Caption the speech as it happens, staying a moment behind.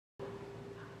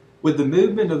With the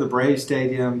movement of the Braves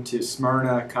Stadium to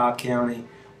Smyrna, Cobb County,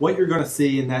 what you're going to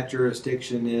see in that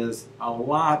jurisdiction is a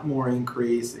lot more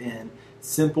increase in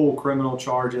simple criminal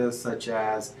charges such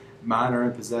as minor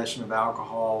in possession of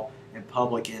alcohol and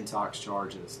public intox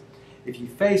charges. If you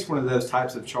face one of those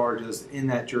types of charges in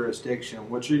that jurisdiction,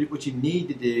 what you need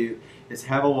to do is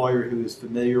have a lawyer who is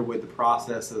familiar with the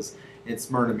processes in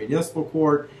Smyrna Municipal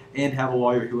Court and have a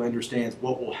lawyer who understands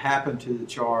what will happen to the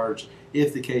charge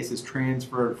if the case is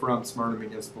transferred from Smyrna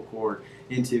Municipal Court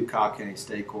into Cobb County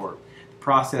State Court. The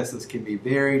processes can be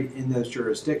varied in those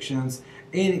jurisdictions,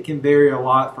 and it can vary a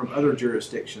lot from other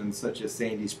jurisdictions such as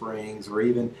Sandy Springs or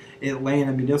even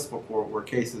Atlanta Municipal Court, where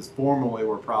cases formerly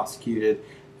were prosecuted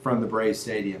from the Braves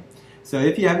Stadium. So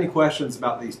if you have any questions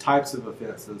about these types of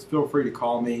offenses, feel free to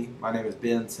call me. My name is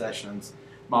Ben Sessions.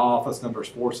 My office number is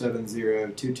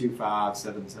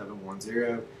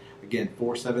 470-225-7710. Again,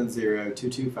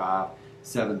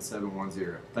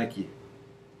 470-225-7710. Thank you.